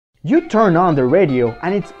You turn on the radio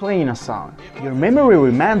and it's playing a song. Your memory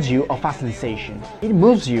reminds you of a sensation. It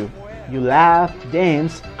moves you. You laugh,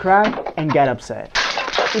 dance, cry, and get upset.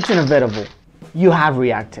 It's inevitable. You have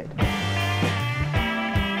reacted.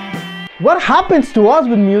 What happens to us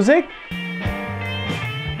with music?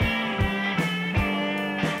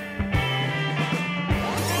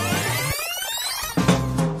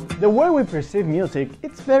 The way we perceive music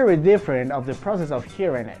is very different of the process of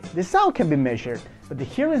hearing it. The sound can be measured, but the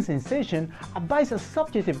hearing sensation abides a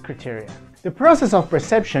subjective criteria. The process of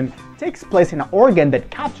perception takes place in an organ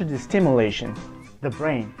that captures the stimulation, the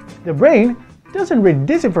brain. The brain doesn't read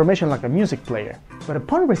this information like a music player, but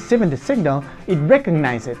upon receiving the signal, it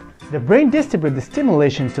recognizes it. The brain distributes the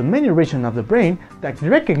stimulation to many regions of the brain that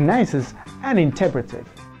recognizes and interprets it.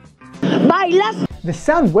 The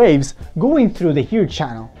sound waves going through the ear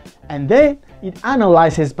channel, and then it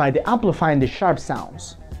analyzes by amplifying the sharp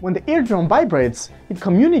sounds. When the eardrum vibrates, it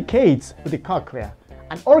communicates with the cochlea,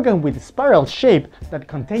 an organ with a spiral shape that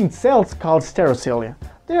contains cells called stereocilia.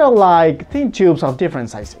 They are like thin tubes of different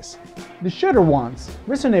sizes. The shorter ones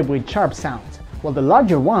resonate with sharp sounds, while the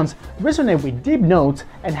larger ones resonate with deep notes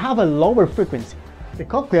and have a lower frequency. The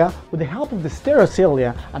cochlea, with the help of the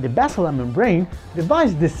stereocilia and the basilar membrane,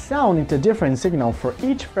 divides the sound into different signals for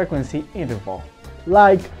each frequency interval.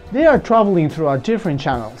 Like they are traveling through different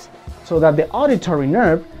channels, so that the auditory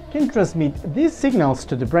nerve can transmit these signals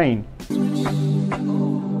to the brain.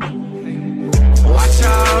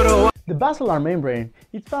 The basilar membrane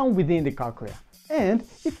is found within the cochlea, and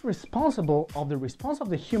it's responsible for the response of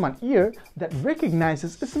the human ear that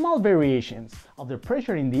recognizes small variations of the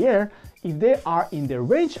pressure in the air if they are in the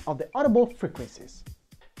range of the audible frequencies.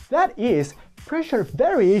 That is, pressure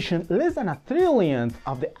variation less than a trillionth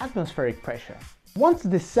of the atmospheric pressure. Once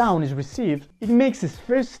the sound is received, it makes its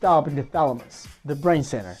first stop in the thalamus, the brain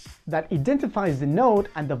center, that identifies the note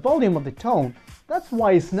and the volume of the tone. That's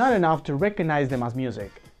why it's not enough to recognize them as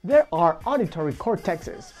music. There are auditory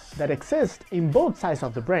cortexes that exist in both sides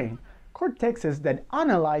of the brain, cortexes that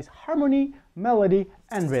analyze harmony, melody,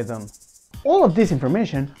 and rhythm. All of this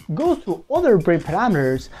information goes to other brain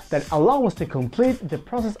parameters that allow us to complete the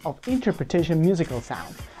process of interpretation musical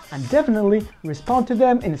sound, and definitely respond to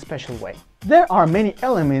them in a special way. There are many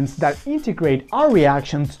elements that integrate our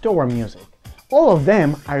reactions toward music. All of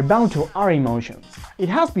them are bound to our emotions. It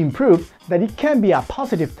has been proved that it can be a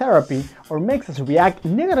positive therapy or makes us react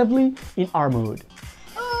negatively in our mood.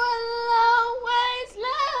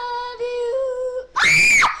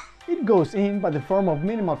 It goes in by the form of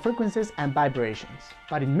minimal frequencies and vibrations,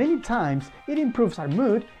 but in many times it improves our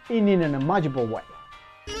mood in an unimaginable way.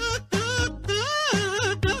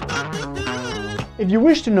 If you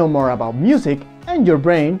wish to know more about music and your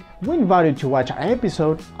brain, we invite you to watch our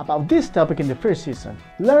episode about this topic in the first season.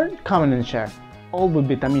 Learn, comment and share, all with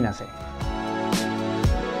Vitamina C.